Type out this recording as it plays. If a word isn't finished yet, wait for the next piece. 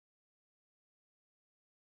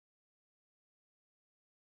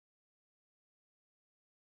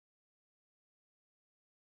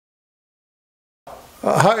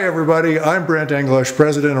Hi everybody, I'm Brent English,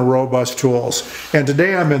 president of Robust Tools, and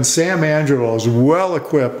today I'm in Sam Angelo's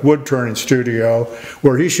well-equipped wood turning studio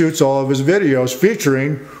where he shoots all of his videos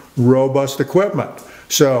featuring robust equipment.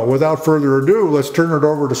 So without further ado, let's turn it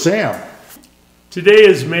over to Sam. Today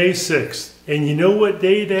is May 6th, and you know what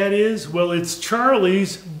day that is? Well, it's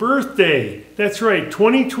Charlie's birthday. That's right,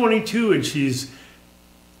 2022, and she's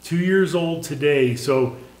 2 years old today.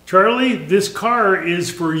 So Charlie, this car is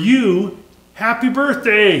for you. Happy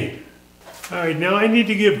birthday! All right, now I need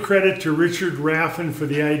to give credit to Richard Raffan for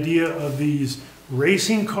the idea of these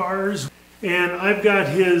racing cars. And I've got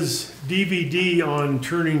his DVD on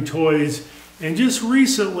turning toys. And just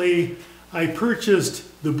recently, I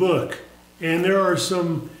purchased the book. And there are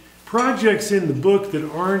some projects in the book that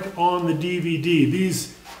aren't on the DVD.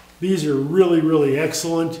 These are really, really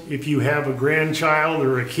excellent if you have a grandchild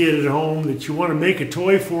or a kid at home that you want to make a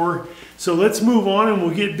toy for. So let's move on and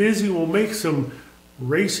we'll get busy. We'll make some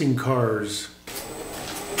racing cars.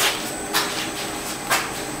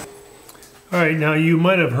 All right, now you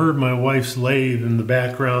might have heard my wife's lathe in the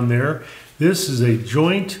background there. This is a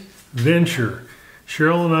joint venture.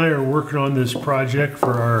 Cheryl and I are working on this project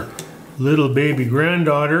for our little baby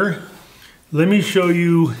granddaughter. Let me show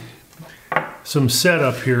you some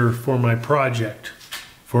setup here for my project,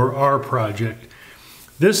 for our project.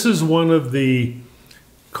 This is one of the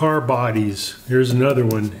car bodies. Here's another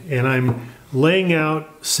one, and I'm laying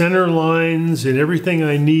out center lines and everything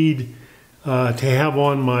I need to have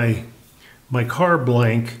on my car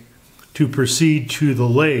blank to proceed to the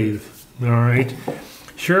lathe. All right,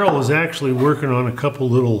 Cheryl is actually working on a couple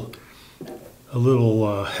little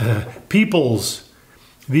peoples.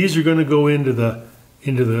 These are going to go into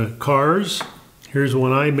the cars. Here's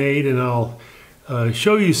one I made, and I'll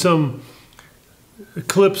show you some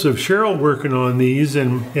clips of Cheryl working on these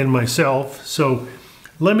and myself. So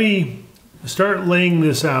let me start laying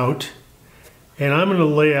this out, and I'm going to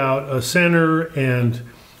lay out a center and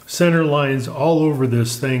center lines all over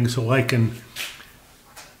this thing so I can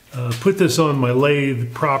put this on my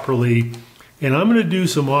lathe properly. And I'm going to do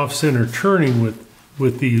some off-center turning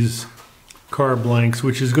with these car blanks,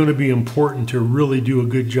 which is going to be important to really do a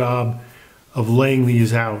good job of laying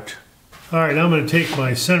these out. All right, I'm going to take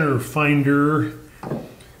my center finder,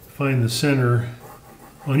 find the center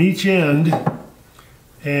on each end,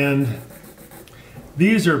 and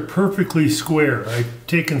these are perfectly square. I've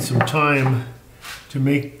taken some time to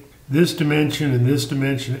make this dimension and this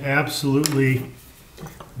dimension absolutely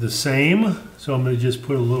the same. So I'm going to just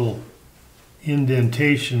put a little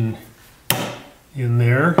indentation in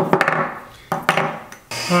there.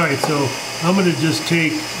 All right, so I'm going to just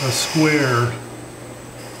take a square,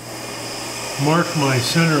 mark my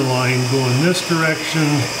center line going this direction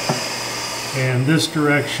and this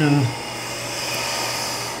direction.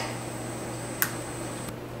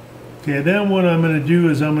 Okay, then what I'm going to do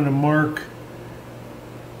is I'm going to mark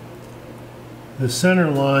the center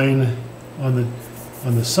line on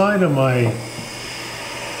the side of my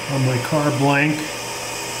car blank.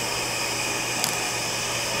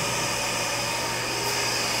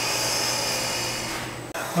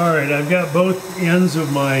 All right, I've got both ends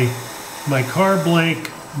of my car blank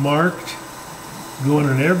marked, going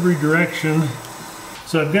in every direction.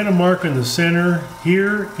 So I've got a mark in the center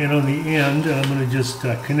here and on the end, and I'm going to just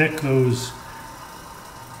connect those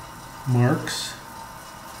marks.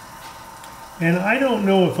 And I don't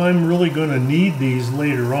know if I'm really going to need these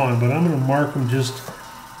later on, but I'm going to mark them just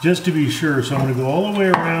to be sure. So I'm going to go all the way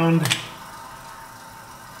around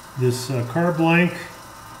this car blank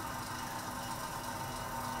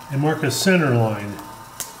and mark a center line.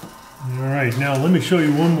 All right, now let me show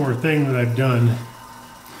you one more thing that I've done.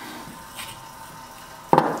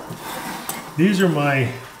 These are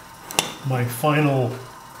my final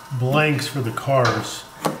blanks for the cars.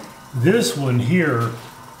 This one here,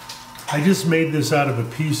 I just made this out of a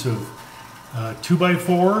piece of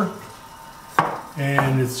 2x4,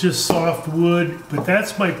 and it's just soft wood, but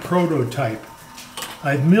that's my prototype.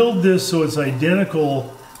 I've milled this so it's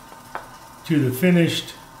identical to the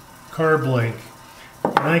finished car blank.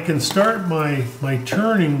 And I can start my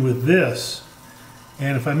turning with this,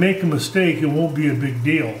 and if I make a mistake, it won't be a big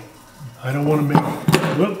deal. I don't want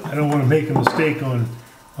to make a mistake on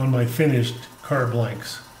my finished car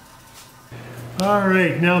blanks. All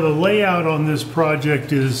right, now the layout on this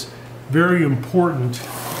project is very important,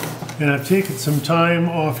 and I've taken some time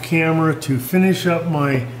off camera to finish up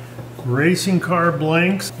my racing car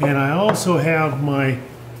blanks, and I also have my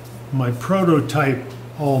prototype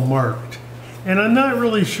all marked. And I'm not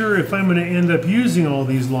really sure if I'm going to end up using all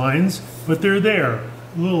these lines, but they're there.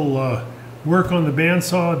 A little work on the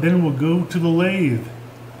bandsaw, then we'll go to the lathe.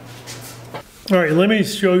 All right, let me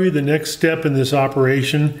show you the next step in this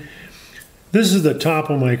operation. This is the top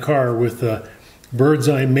of my car with the bird's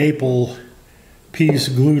eye maple piece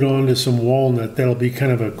glued onto some walnut. That'll be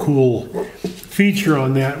kind of a cool feature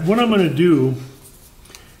on that. What I'm going to do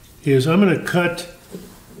is I'm going to cut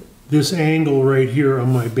this angle right here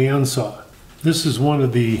on my bandsaw. This is one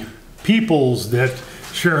of the peoples that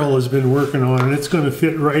Cheryle has been working on, and it's going to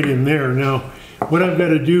fit right in there. Now, what I've got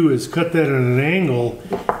to do is cut that at an angle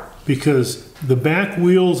because the back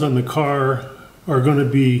wheels on the car are going to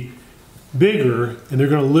be bigger and they're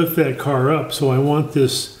going to lift that car up. So I want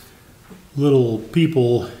this little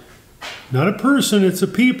people, not a person, it's a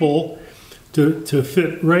people, to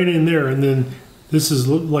fit right in there. And then this is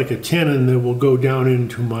like a tenon that will go down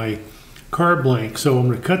into my car blank. So I'm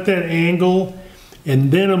going to cut that angle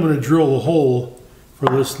and then I'm going to drill a hole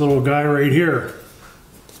for this little guy right here.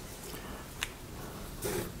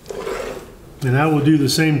 And I will do the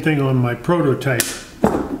same thing on my prototype.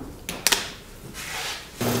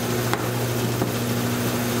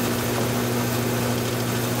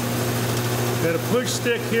 Got a push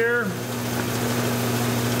stick here.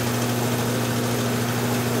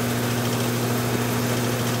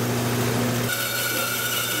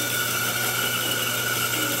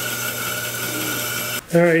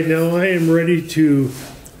 All right, now I am ready to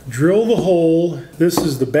drill the hole. This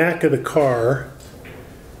is the back of the car.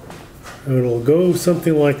 It'll go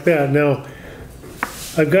something like that. Now,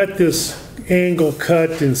 I've got this angle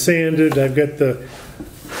cut and sanded. I've got the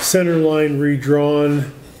center line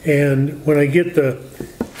redrawn. And when I get the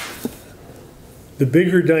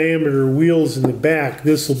bigger diameter wheels in the back,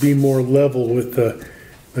 this will be more level with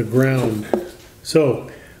the ground. So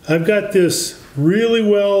I've got this really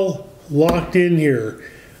well locked in here.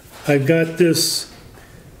 I've got this,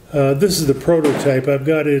 this is the prototype. I've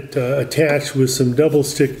got it attached with some double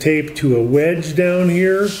stick tape to a wedge down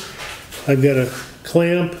here. I've got a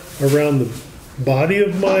clamp around the body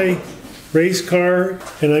of my race car,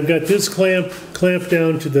 and I've got this clamp clamped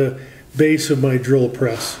down to the base of my drill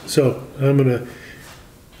press. So I have an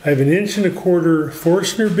 1¼ inch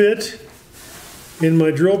Forstner bit in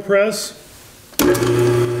my drill press.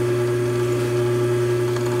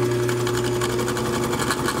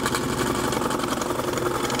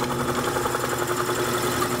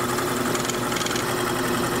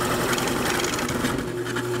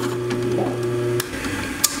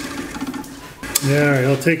 All right,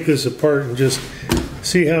 I'll take this apart and just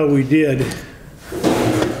see how we did.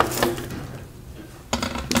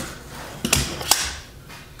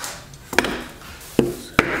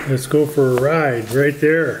 Let's go for a ride right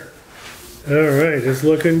there. All right, it's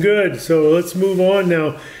looking good. So let's move on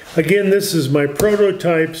now. Again, this is my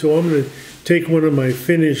prototype, so I'm going to take one of my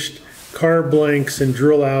finished car blanks and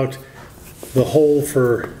drill out the hole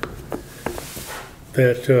for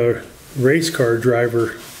that race car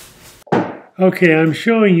driver. Okay, I'm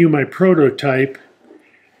showing you my prototype,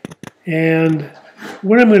 and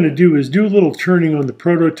what I'm going to do is do a little turning on the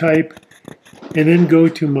prototype and then go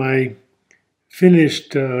to my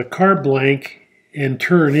finished car blank and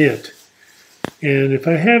turn it. And if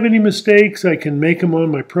I have any mistakes, I can make them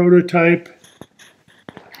on my prototype.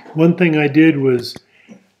 One thing I did was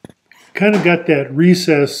kind of got that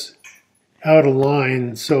recess out of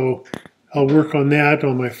line, so I'll work on that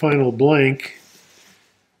on my final blank.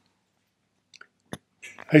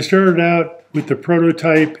 I started out with the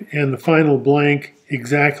prototype and the final blank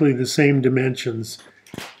exactly the same dimensions.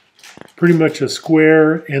 Pretty much a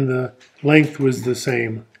square, and the length was the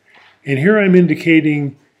same. And here I'm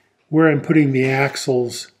indicating where I'm putting the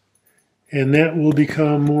axles, and that will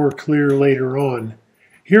become more clear later on.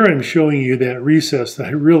 Here I'm showing you that recess that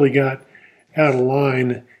I really got out of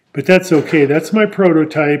line, but that's okay. That's my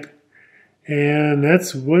prototype, and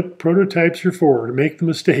that's what prototypes are for, to make the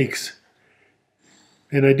mistakes.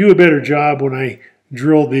 And I do a better job when I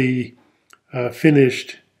drill the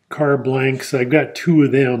finished car blanks. I've got 2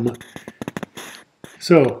 of them.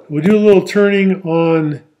 So we'll do a little turning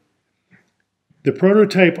on the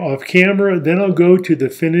prototype off camera, then I'll go to the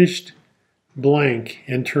finished blank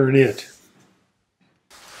and turn it.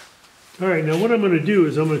 All right, now what I'm going to do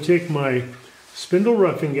is I'm going to take my spindle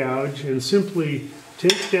roughing gouge and simply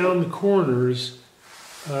take down the corners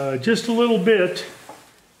just a little bit,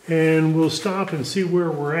 and we'll stop and see where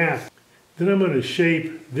we're at. Then I'm going to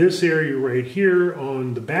shape this area right here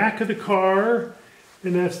on the back of the car,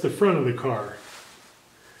 and that's the front of the car.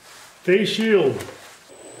 Face shield.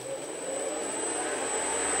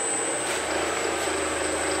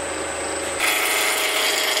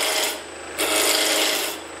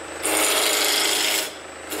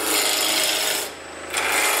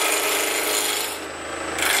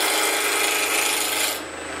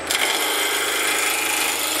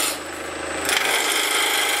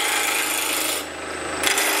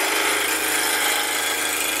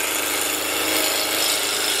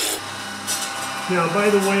 Now, by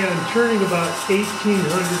the way, I'm turning about 1800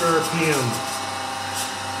 RPM.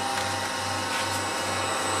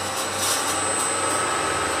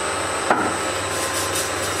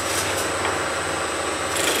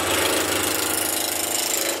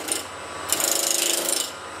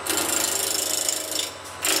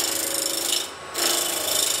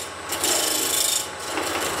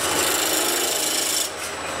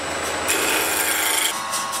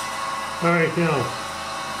 All right, now,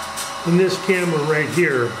 in this camera right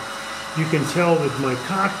here, you can tell that my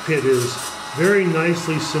cockpit is very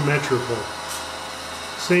nicely symmetrical.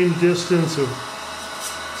 Same distance of,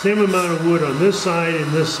 same amount of wood on this side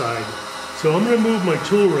and this side. So I'm going to move my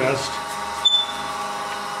tool rest,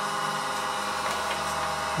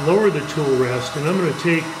 lower the tool rest, and I'm going to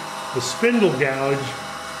take a spindle gouge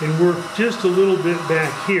and work just a little bit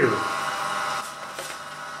back here.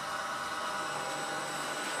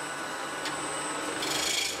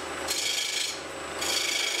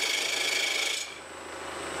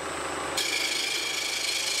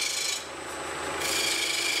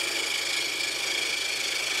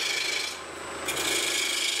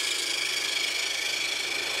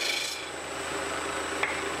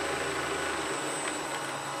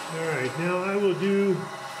 Alright, now I will do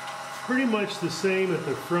pretty much the same at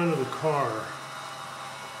the front of the car.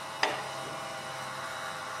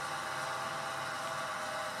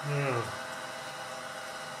 Now,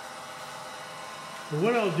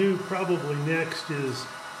 what I'll do probably next is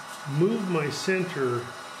move my center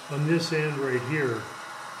on this end right here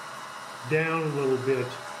down a little bit,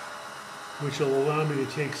 which will allow me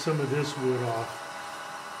to take some of this wood off.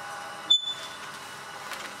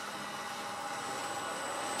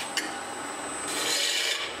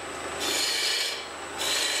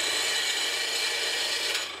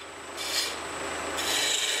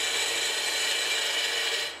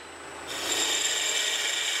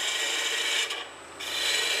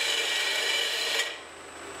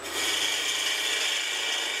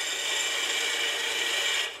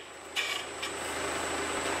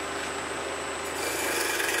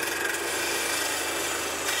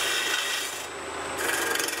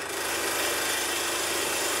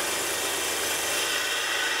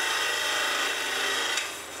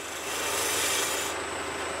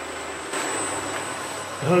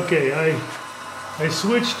 Okay, I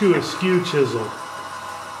switched to a skew chisel,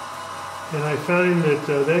 and I found that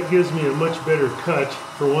that gives me a much better cut.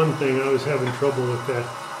 For one thing, I was having trouble with that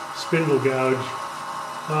spindle gouge.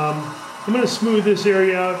 I'm going to smooth this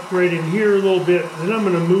area out right in here a little bit, and I'm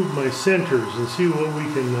going to move my centers and see what we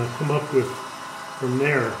can come up with from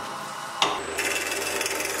there.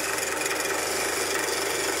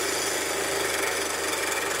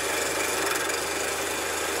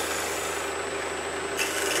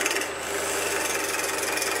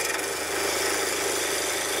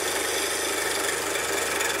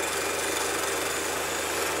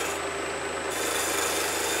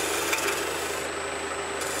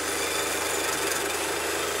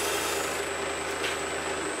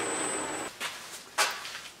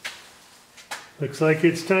 Looks like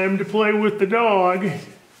it's time to play with the dog.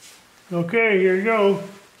 Okay, here you go.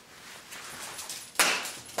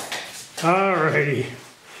 Alrighty.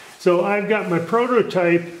 So I've got my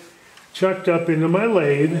prototype chucked up into my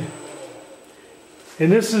lathe.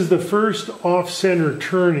 And this is the first off-center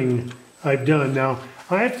turning I've done. Now,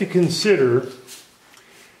 I have to consider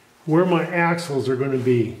where my axles are going to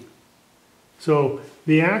be. So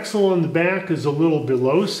the axle on the back is a little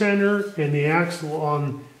below center, and the axle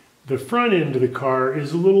on the front end of the car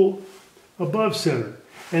is a little above center.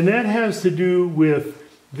 And that has to do with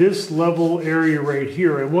this level area right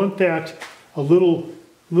here. I want that a little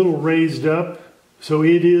raised up so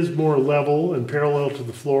it is more level and parallel to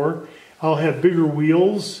the floor. I'll have bigger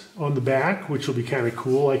wheels on the back, which will be kind of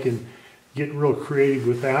cool. I can get real creative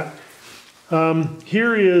with that.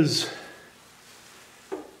 Here is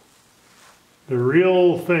the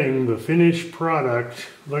real thing, the finished product.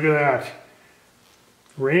 Look at that.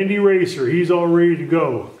 Randy Racer, he's all ready to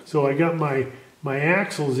go. So I got my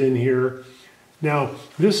axles in here. Now,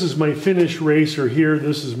 this is my finished racer here.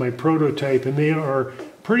 This is my prototype, and they are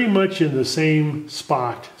pretty much in the same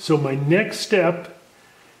spot. So my next step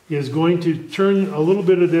is going to turn a little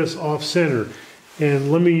bit of this off center.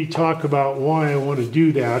 And let me talk about why I want to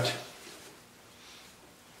do that.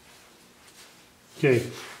 Okay,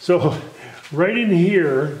 so right in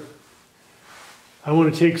here, I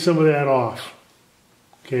want to take some of that off.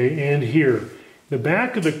 Okay, and here. The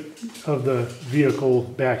back of the vehicle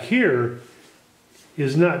back here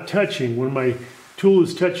is not touching. When my tool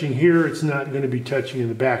is touching here, it's not going to be touching in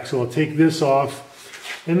the back. So I'll take this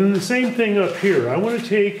off. And then the same thing up here. I want to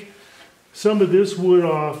take some of this wood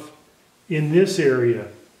off in this area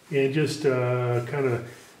and just kind of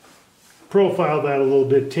profile that a little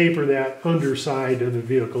bit, taper that underside of the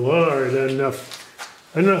vehicle. All right,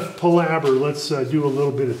 enough palaver. Let's do a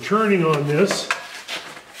little bit of turning on this.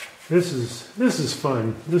 This is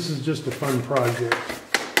fun. This is just a fun project.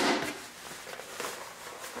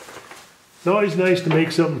 It's always nice to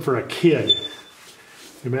make something for a kid,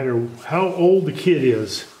 no matter how old the kid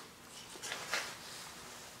is.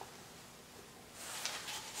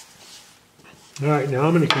 All right, now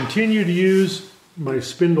I'm going to continue to use my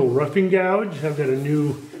spindle roughing gouge. I've got a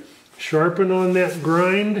new sharpen on that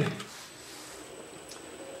grind. And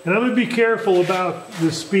I'm going to be careful about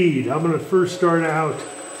the speed. I'm going to first start out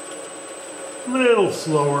a little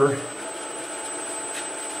slower.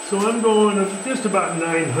 So I'm going just about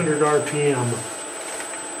 900 RPM.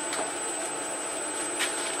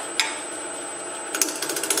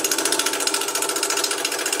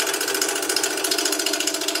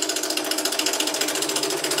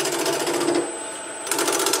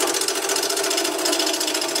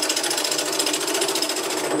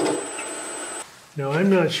 Now I'm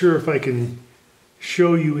not sure if I can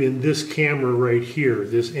show you in this camera right here,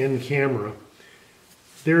 this end camera.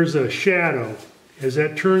 There's a shadow. As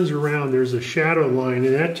that turns around, there's a shadow line,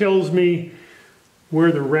 and that tells me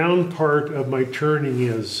where the round part of my turning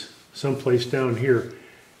is, someplace down here.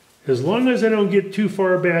 As long as I don't get too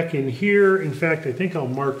far back in here, in fact, I think I'll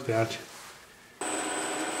mark that.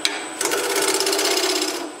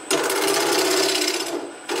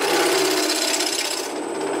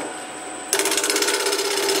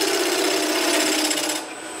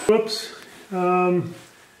 Whoops.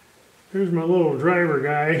 There's my little driver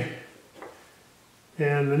guy.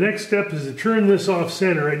 And the next step is to turn this off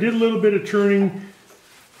center. I did a little bit of turning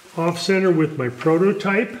off center with my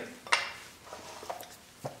prototype.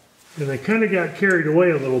 And I kind of got carried away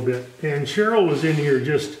a little bit. And Cheryl was in here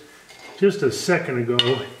just a second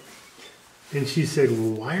ago. And she said,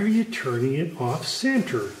 well, why are you turning it off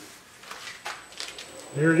center?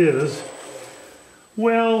 There it is.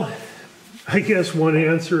 Well, I guess one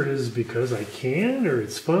answer is because I can, or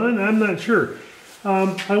it's fun. I'm not sure.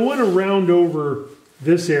 I want to round over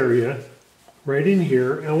this area right in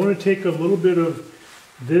here. I want to take a little bit of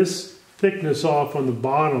this thickness off on the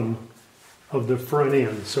bottom of the front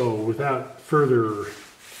end. So without further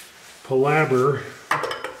palaver,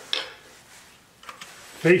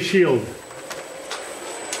 face shield.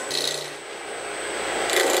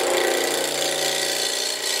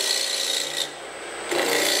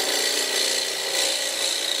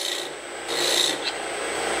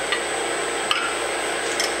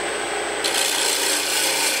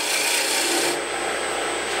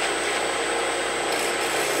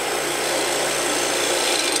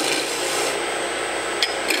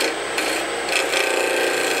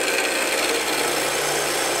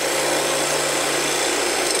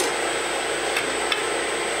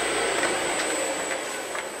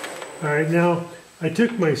 All right, now I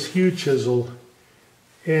took my skew chisel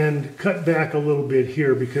and cut back a little bit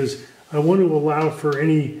here because I want to allow for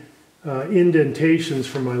any indentations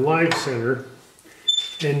from my live center.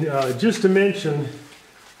 And just to mention,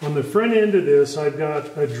 on the front end of this, I've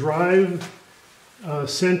got a drive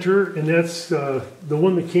center, and that's the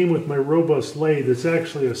one that came with my robust lathe. It's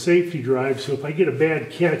actually a safety drive, so if I get a bad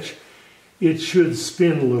catch, it should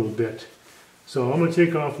spin a little bit. So I'm going to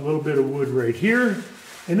take off a little bit of wood right here.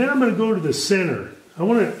 And then I'm going to go to the center. I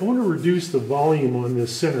want to reduce the volume on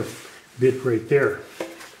this center bit right there.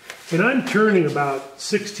 And I'm turning about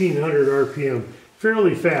 1600 RPM,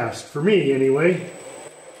 fairly fast, for me anyway.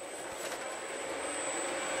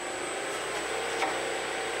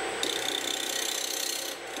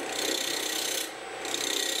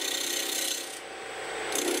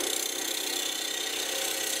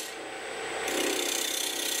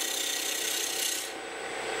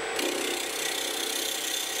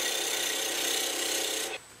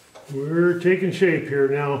 We're taking shape here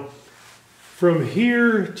now. From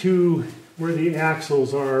here to where the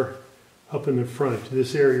axles are up in the front,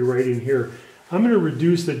 this area right in here, I'm going to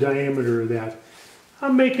reduce the diameter of that.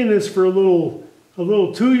 I'm making this for a little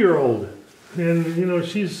 2-year-old, and you know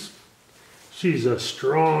she's a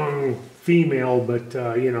strong female, but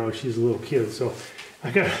you know she's a little kid, so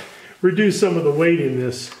I got to reduce some of the weight in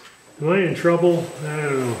this. Am I in trouble? I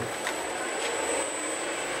don't know.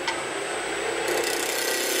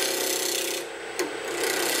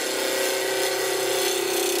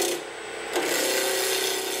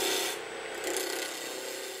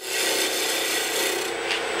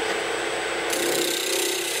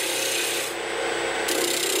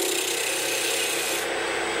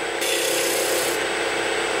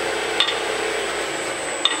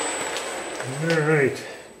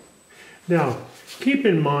 Now, keep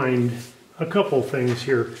in mind a couple things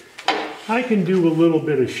here. I can do a little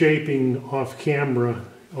bit of shaping off camera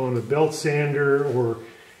on a belt sander or,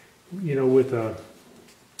 you know, with a,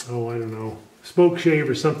 oh, I don't know, spoke shave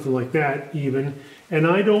or something like that even. And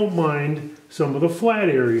I don't mind some of the flat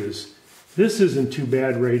areas. This isn't too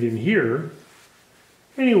bad right in here.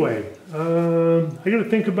 Anyway, I got to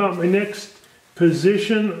think about my next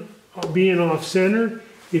position being off center.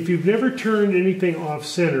 If you've never turned anything off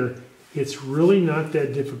center, it's really not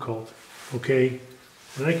that difficult, okay?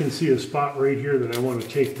 And I can see a spot right here that I want to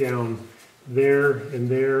take down there,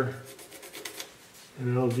 and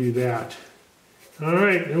I'll do that. All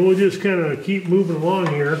right, and we'll just kind of keep moving along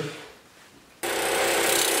here.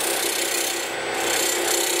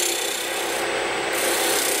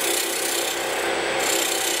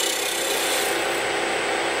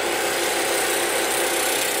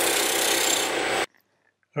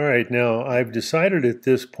 All right, now I've decided at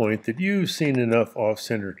this point that you've seen enough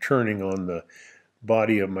off-center turning on the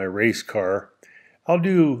body of my race car. I'll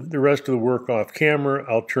do the rest of the work off camera.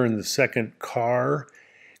 I'll turn the second car.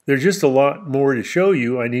 There's just a lot more to show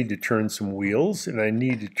you. I need to turn some wheels, and I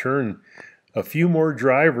need to turn a few more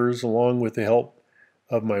drivers along with the help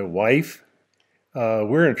of my wife.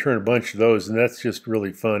 We're going to turn a bunch of those, and that's just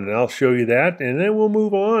really fun. And I'll show you that, and then we'll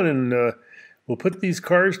move on, and we'll put these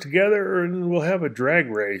cars together, and we'll have a drag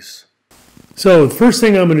race. So the first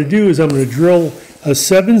thing I'm going to do is I'm going to drill a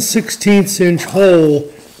 7/16 inch hole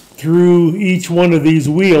through each one of these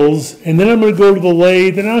wheels, and then I'm going to go to the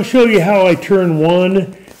lathe, and I'll show you how I turn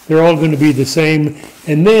one. They're all going to be the same.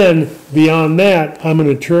 And then beyond that, I'm going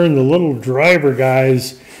to turn the little driver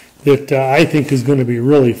guys that I think is going to be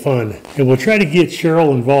really fun. And we'll try to get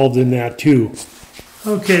Cheryle involved in that too.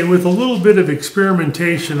 Okay, with a little bit of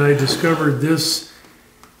experimentation, I discovered this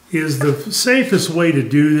is the safest way to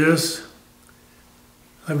do this.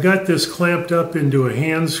 I've got this clamped up into a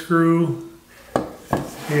hand screw,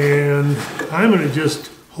 and I'm going to just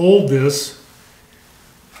hold this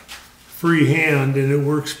freehand, and it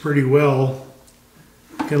works pretty well.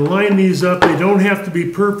 You can line these up. They don't have to be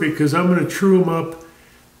perfect because I'm going to true them up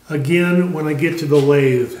again when I get to the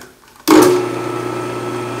lathe.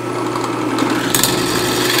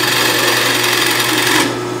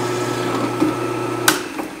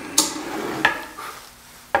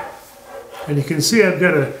 And you can see I've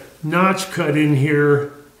got a notch cut in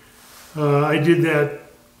here. I did that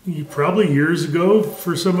probably years ago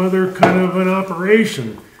for some other kind of an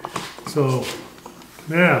operation. So,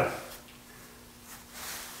 yeah.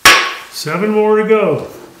 7 more to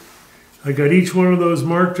go. I got each one of those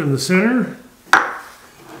marked in the center.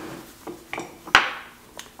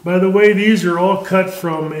 By the way, these are all cut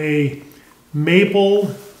from a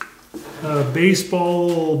maple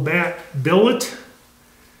baseball bat billet,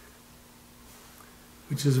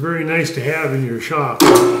 which is very nice to have in your shop.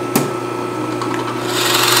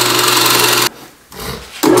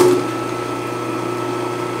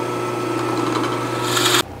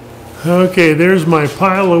 Okay, there's my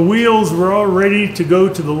pile of wheels. We're all ready to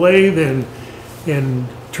go to the lathe and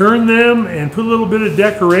turn them and put a little bit of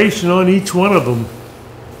decoration on each one of them.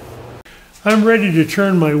 I'm ready to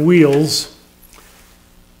turn my wheels.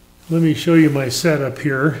 Let me show you my setup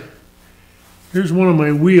here. Here's one of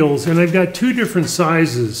my wheels, and I've got 2 different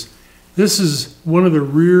sizes. This is one of the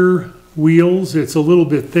rear wheels. It's a little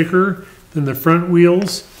bit thicker than the front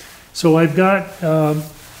wheels. So I've got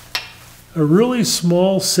a really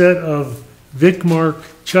small set of Vicmark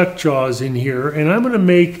chuck jaws in here, and I'm going to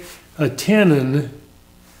make a tenon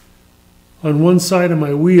on one side of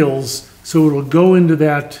my wheels so it'll go into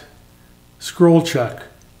that scroll chuck.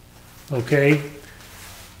 Okay?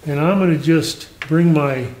 And I'm going to just bring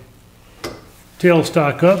my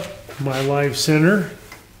tailstock up, my live center,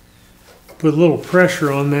 put a little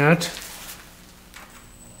pressure on that.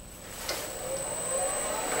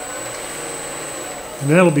 And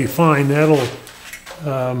that'll be fine. That'll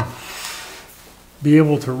be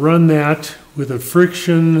able to run that with a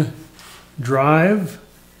friction drive.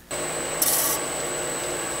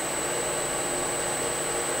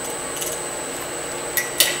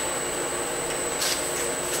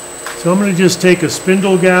 So I'm going to just take a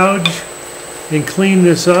spindle gouge and clean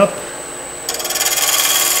this up.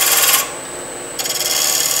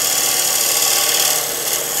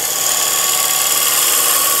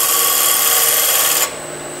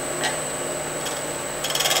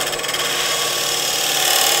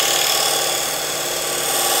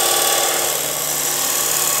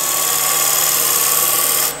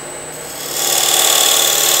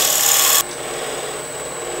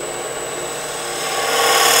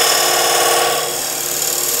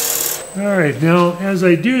 All right, now as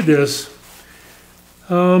I do this,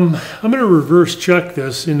 I'm going to reverse chuck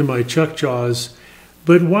this into my chuck jaws,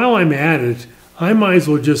 but while I'm at it, I might as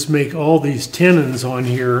well just make all these tenons on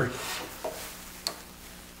here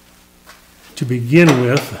to begin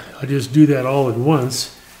with. I'll just do that all at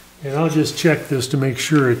once, and I'll just check this to make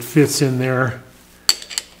sure it fits in there.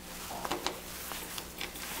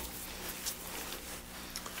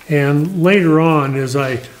 And later on, as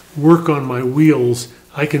I work on my wheels,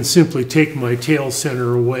 I can simply take my tail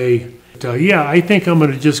center away. Yeah, I think I'm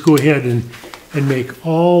going to just go ahead and make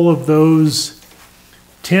all of those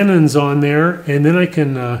tenons on there, and then I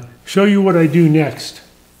can show you what I do next.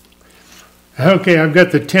 Okay, I've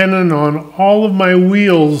got the tenon on all of my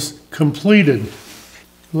wheels completed.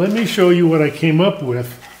 Let me show you what I came up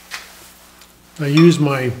with. I used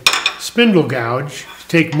my spindle gouge to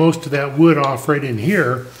take most of that wood off right in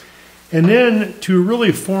here. And then to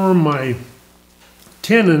really form my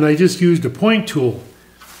tenon, I just used a point tool.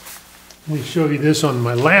 Let me show you this on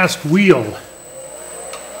my last wheel.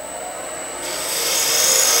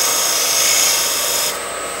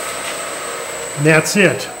 And that's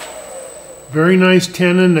it. Very nice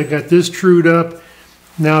tenon. I got this trued up.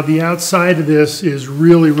 Now the outside of this is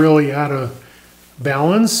really out of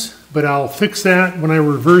balance, but I'll fix that when I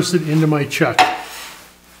reverse it into my chuck.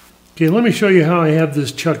 Okay, let me show you how I have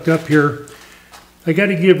this chucked up here. I got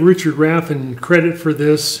to give Richard Raffan credit for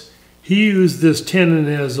this. He used this tenon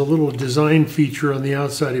as a little design feature on the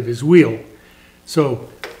outside of his wheel. So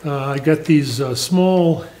I got these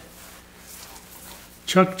small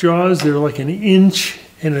chuck jaws. They're like 1 inch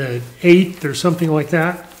and 1/8 or something like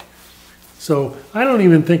that. So I don't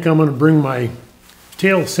even think I'm going to bring my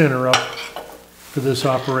tail center up for this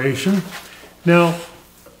operation. Now,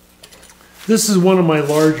 this is one of my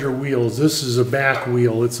larger wheels. This is a back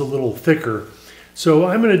wheel. It's a little thicker. So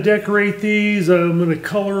I'm going to decorate these. I'm going to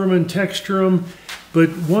color them and texture them. But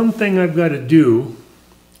one thing I've got to do,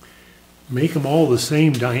 make them all the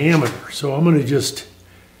same diameter. So I'm going to just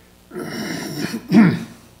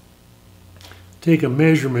take a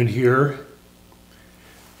measurement here.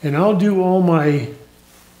 And I'll do all my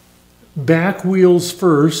back wheels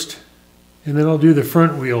first. And then I'll do the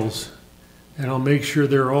front wheels. And I'll make sure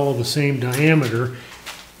they're all the same diameter.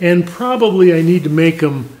 And probably I need to make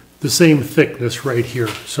them the same thickness right here.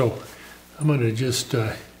 So I'm going to just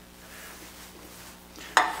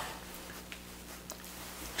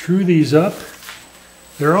true these up.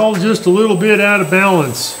 They're all just a little bit out of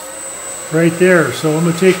balance right there. So I'm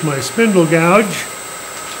going to take my spindle gouge.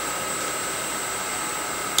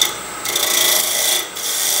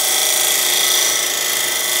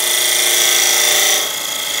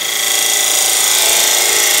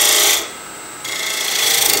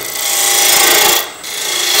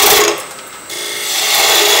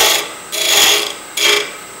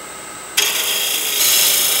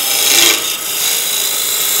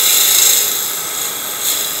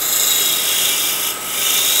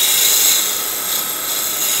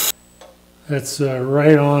 That's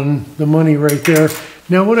right on the money right there.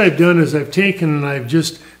 Now what I've done is I've taken and I've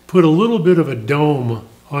just put a little bit of a dome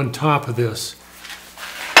on top of this.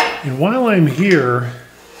 And while I'm here,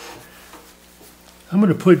 I'm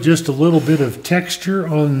going to put just a little bit of texture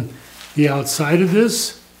on the outside of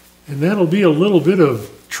this, and that'll be a little bit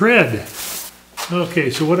of tread. Okay,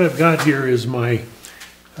 so what I've got here is my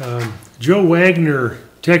Joe Wagner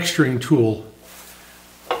texturing tool.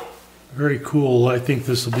 Very cool. I think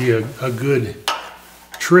this will be a good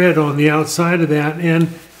tread on the outside of that. And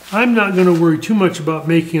I'm not going to worry too much about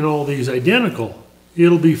making all these identical.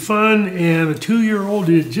 It'll be fun, and a 2-year-old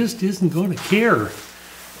just isn't going to care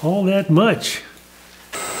all that much.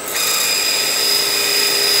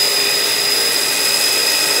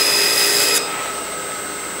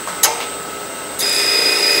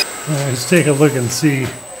 Let's take a look and see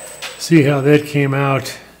how that came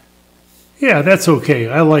out. Yeah, that's okay.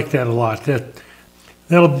 I like that a lot.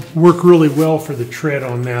 That'll work really well for the tread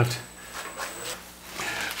on that.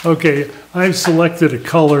 Okay, I've selected a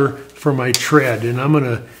color for my tread, and I'm going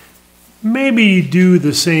to maybe do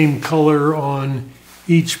the same color on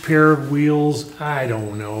each pair of wheels. I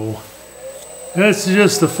don't know. That's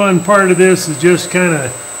just the fun part of this, is just kind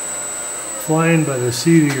of flying by the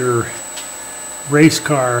seat of your race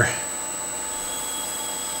car.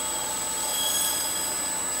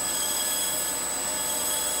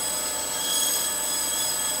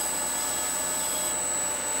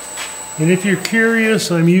 And if you're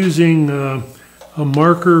curious, I'm using a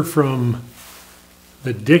marker from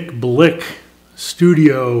the Dick Blick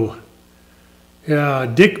studio. Yeah,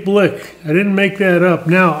 Dick Blick. I didn't make that up.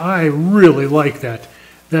 Now, I really like that.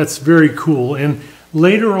 That's very cool. And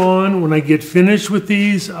later on, when I get finished with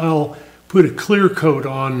these, I'll put a clear coat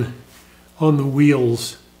on on the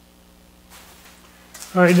wheels.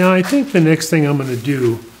 All right, now I think the next thing I'm going to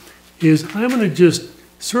do is I'm going to just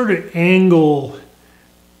sort of angle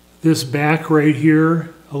this back right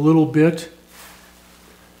here a little bit.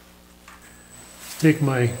 Take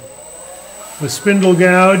my spindle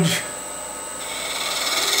gouge,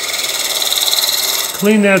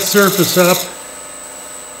 clean that surface up,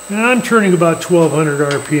 and I'm turning about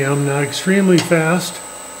 1200 RPM, not extremely fast.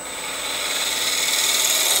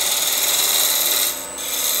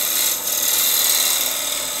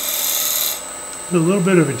 A little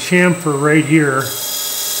bit of a chamfer right here.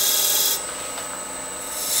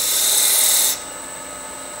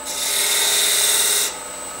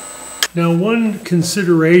 Now, one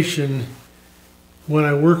consideration when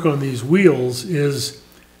I work on these wheels is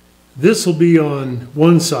this will be on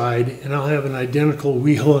one side and I'll have an identical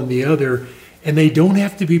wheel on the other, and they don't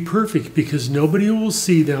have to be perfect because nobody will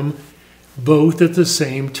see them both at the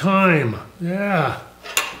same time. Yeah.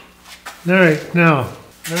 All right, now.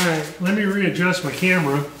 All right, let me readjust my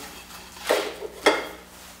camera.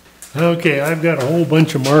 Okay, I've got a whole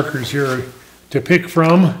bunch of markers here to pick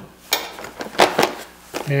from.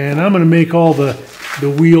 And I'm going to make all the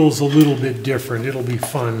wheels a little bit different. It'll be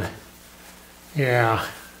fun. Yeah.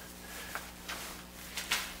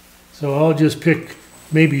 So I'll just pick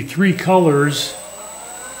maybe 3 colors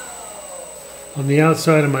on the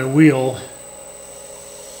outside of my wheel.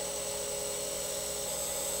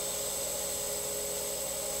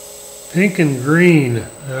 Pink and green,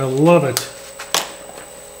 I love it.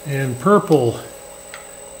 And purple.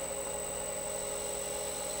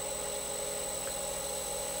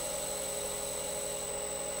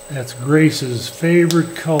 That's Grace's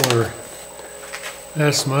favorite color.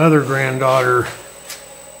 That's my other granddaughter.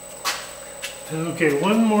 Okay,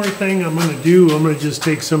 one more thing I'm going to do. I'm going to just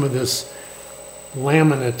take some of this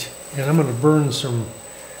laminate and I'm going to burn some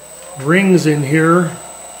rings in here.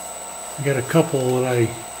 I got a couple that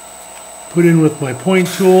I put in with my point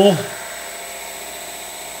tool.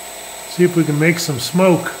 See if we can make some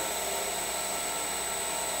smoke.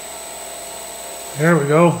 There we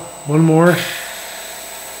go. One more.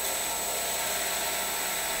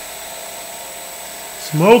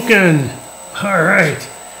 Smoking. All right.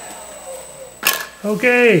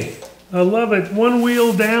 Okay. I love it. 1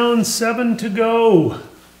 wheel down, 7 to go.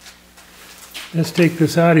 Let's take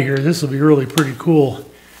this out of here. This will be really pretty cool.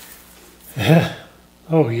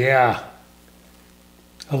 Oh yeah.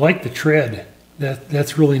 I like the tread.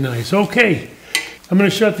 That's really nice. Okay, I'm going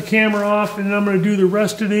to shut the camera off and I'm going to do the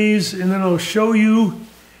rest of these and then I'll show you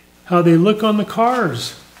how they look on the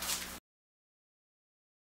cars.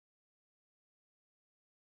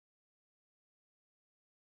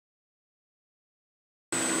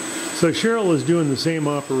 So Cheryle is doing the same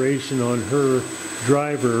operation on her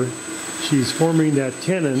driver. She's forming that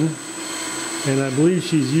tenon and I believe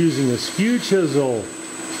she's using a skew chisel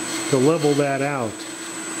to level that out.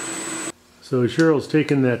 So Cheryle's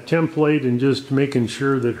taking that template and just making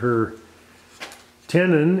sure that her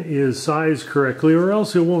tenon is sized correctly or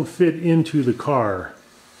else it won't fit into the car.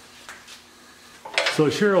 So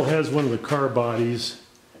Cheryle has one of the car bodies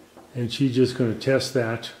and she's just going to test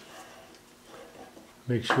that.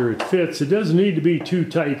 Make sure it fits. It doesn't need to be too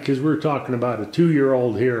tight because we're talking about a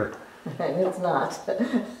 2-year-old here. It's not.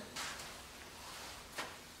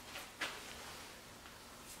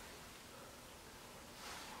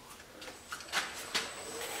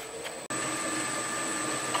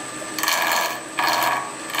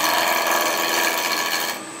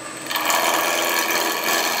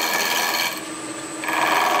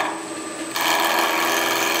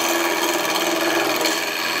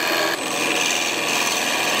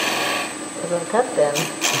 Cut then.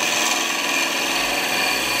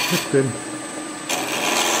 That's good.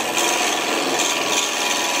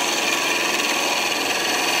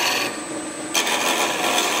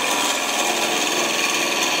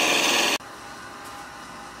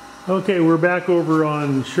 Okay, we're back over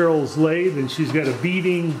on Cheryle's lathe and she's got a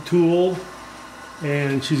beading tool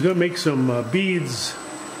and she's going to make some beads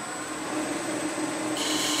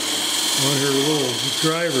on her little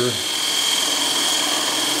driver.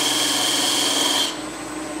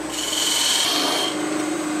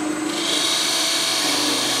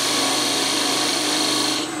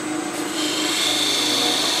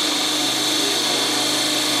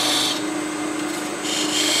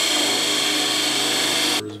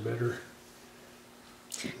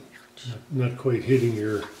 Not quite hitting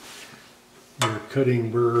your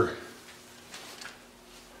cutting burr.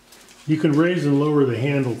 You can raise and lower the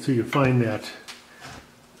handle till you find that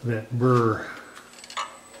burr.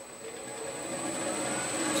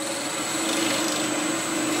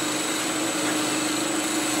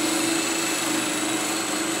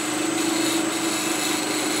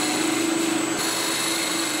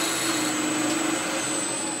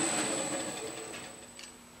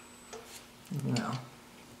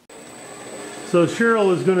 So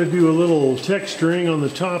Cheryle is going to do a little texturing on the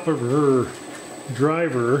top of her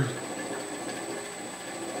driver.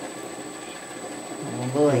 Oh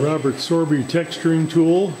boy. The Robert Sorby texturing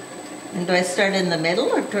tool. And do I start in the middle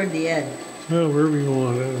or toward the end? Well, wherever you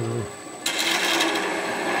want, I don't know.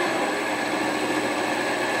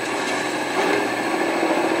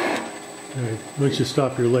 All right, why don't you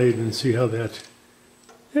stop your lathe and see how that...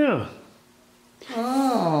 Yeah.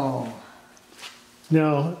 Oh.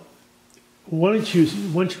 Now, why don't you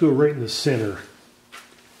go right in the center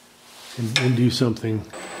and do something.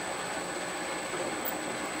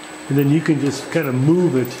 And then you can just kind of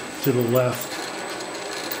move it to the left.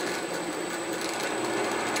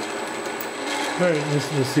 All right,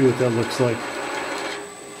 let's see what that looks like.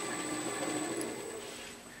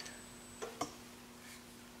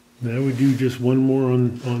 Now we do just one more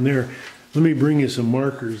on there. Let me bring you some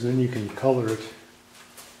markers, then you can color it.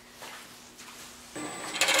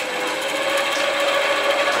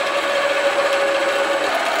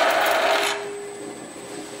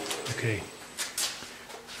 Okay.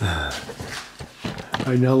 All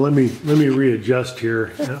right, now let me readjust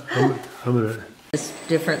here. I'm gonna. Just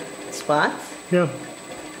different spots? Yeah.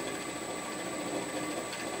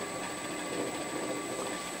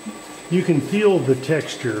 You can feel the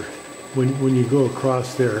texture when you go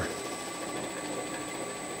across there.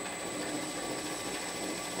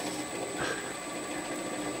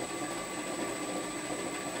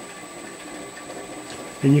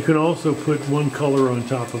 And you can also put one color on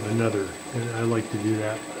top of another, and I like to do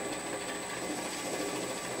that.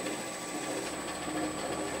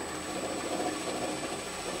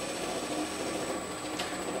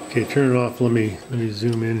 Okay, turn it off. Let me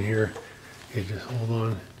zoom in here. Okay, just hold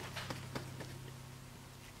on.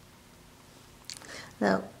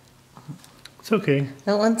 No. It's okay.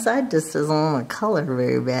 That one side just doesn't want to color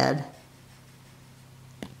very bad.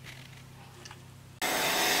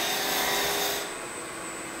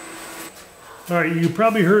 All right, you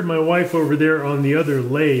probably heard my wife over there on the other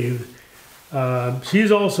lathe. She's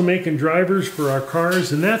also making drivers for our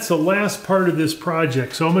cars, and that's the last part of this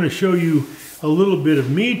project. So I'm going to show you a little bit of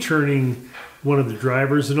me turning one of the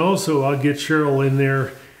drivers, and also I'll get Cheryle in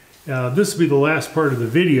there. This will be the last part of the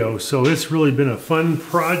video, so it's really been a fun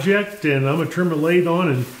project, and I'm going to turn the lathe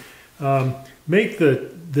on and make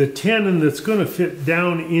the tenon that's going to fit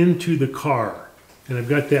down into the car. And I've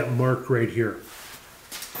got that marked right here.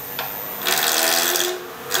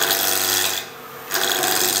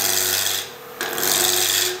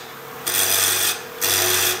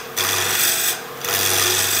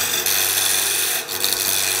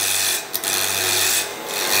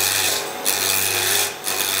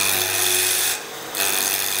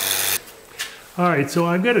 All right, so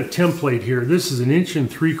I've got a template here. This is an 1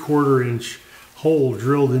 3/4 inch hole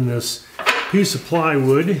drilled in this piece of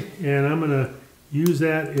plywood, and I'm going to use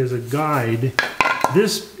that as a guide.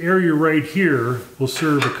 This area right here will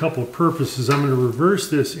serve a couple of purposes. I'm going to reverse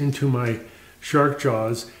this into my shark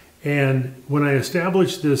jaws, and when I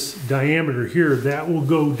establish this diameter here, that will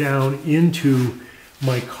go down into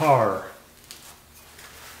my car.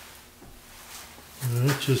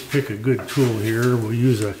 Let's just pick a good tool here. We'll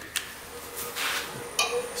use a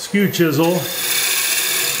skew chisel.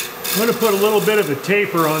 I'm going to put a little bit of a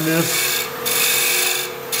taper on this.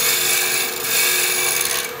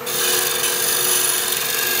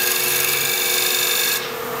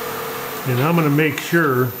 And I'm going to make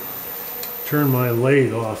sure, turn my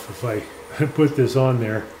lathe off if I put this on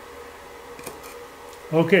there.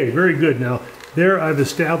 Okay, very good. Now, there I've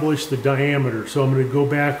established the diameter. So I'm going to go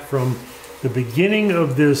back from the beginning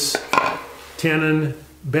of this tenon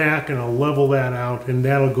back, and I'll level that out, and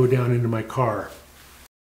that'll go down into my car.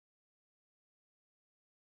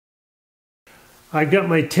 I got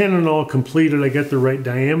my tenon all completed. I got the right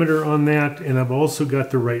diameter on that, and I've also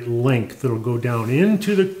got the right length that'll go down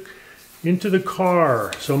into the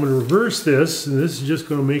car. So I'm going to reverse this, and this is just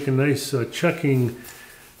going to make a nice chucking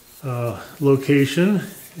location,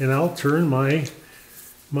 and I'll turn my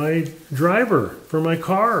driver for my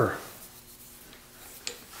car.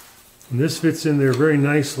 And this fits in there very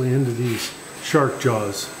nicely into these shark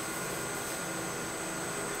jaws.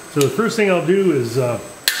 So the first thing I'll do is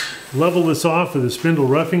level this off with a spindle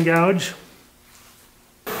roughing gouge.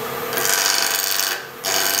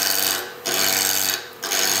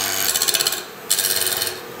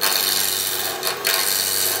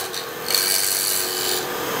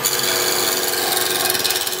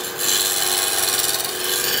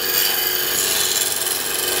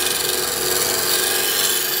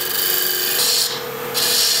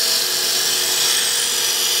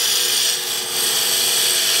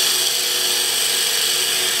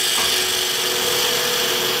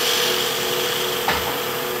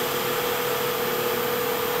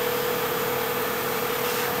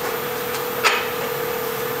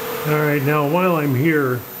 Alright, now while I'm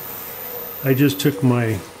here, I just took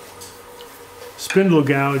my spindle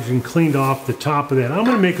gouge and cleaned off the top of that. I'm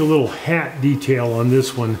going to make a little hat detail on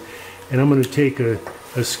this one, and I'm going to take a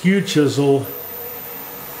skew chisel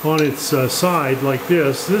on its side like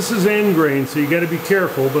this. This is end grain, so you got to be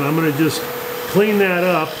careful, but I'm going to just clean that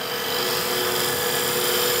up.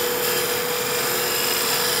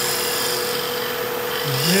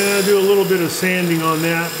 Yeah, do a little bit of sanding on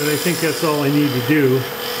that, but I think that's all I need to do.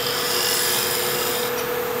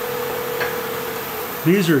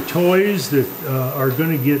 These are toys that are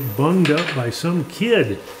going to get bunged up by some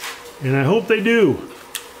kid, and I hope they do.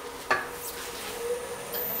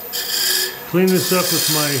 Clean this up with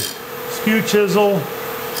my skew chisel.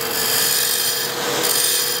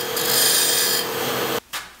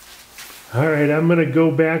 Alright, I'm going to go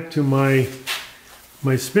back to my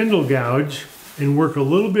spindle gouge and work a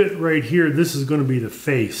little bit right here. This is going to be the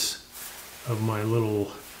face of my little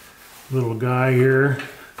guy here.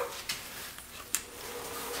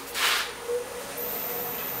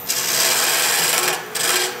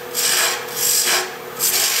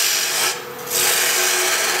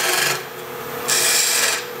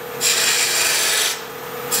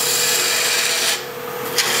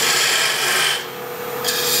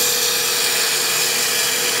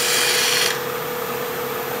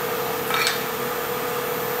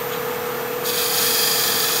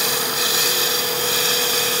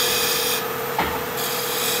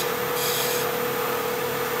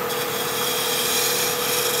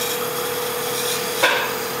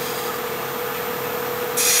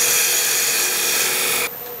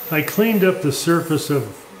 I cleaned up the surface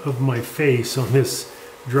of my face on this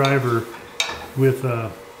driver with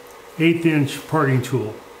a 1/8 inch parting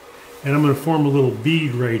tool. And I'm going to form a little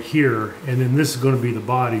bead right here, and then this is going to be the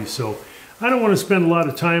body. So I don't want to spend a lot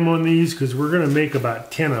of time on these because we're going to make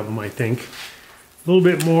about 10 of them, I think. A little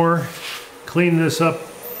bit more, clean this up.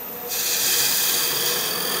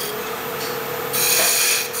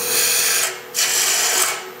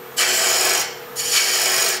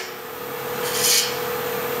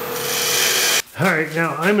 Alright,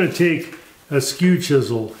 now I'm going to take a skew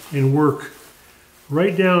chisel and work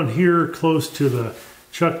right down here close to the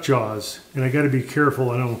chuck jaws. And I got to be careful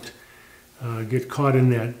I don't get caught in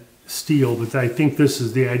that steel, but I think this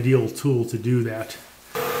is the ideal tool to do that.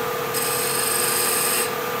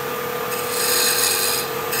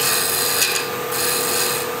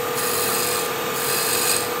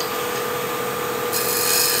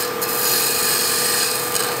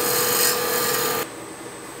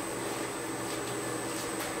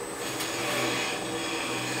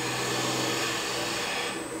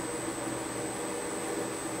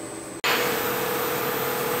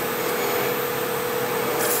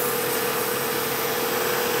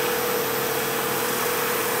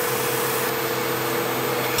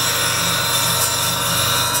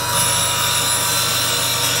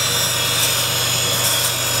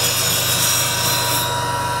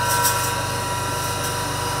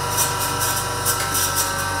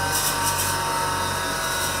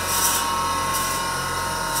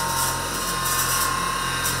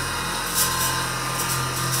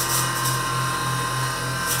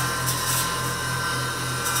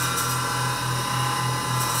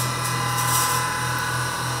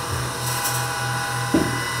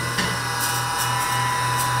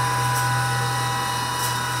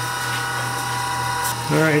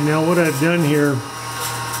 Alright, now what I've done here,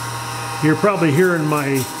 you're probably hearing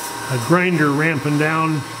my grinder ramping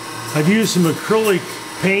down. I've used some acrylic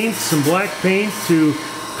paint, some black paint to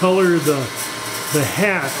color the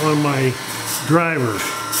hat on my driver.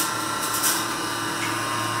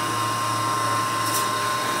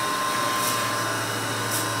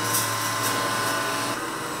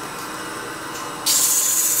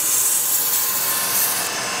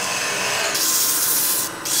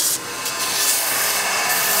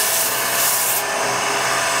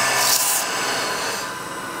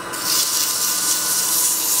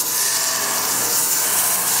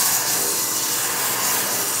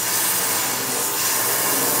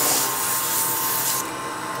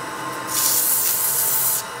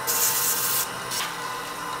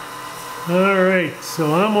 Alright,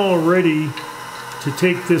 so I'm all ready to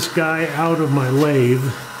take this guy out of my lathe.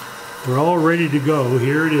 We're all ready to go.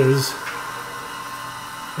 Here it is.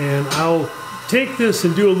 And I'll take this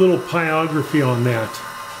and do a little pyrography on that.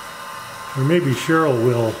 Or maybe Cheryl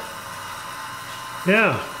will.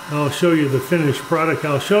 Yeah, I'll show you the finished product.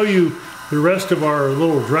 I'll show you the rest of our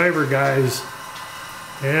little driver guys.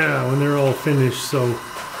 Yeah, when they're all finished. So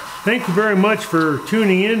thank you very much for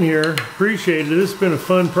tuning in here. Appreciate it. It's been a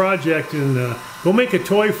fun project, and go make a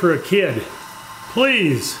toy for a kid.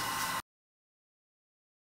 Please.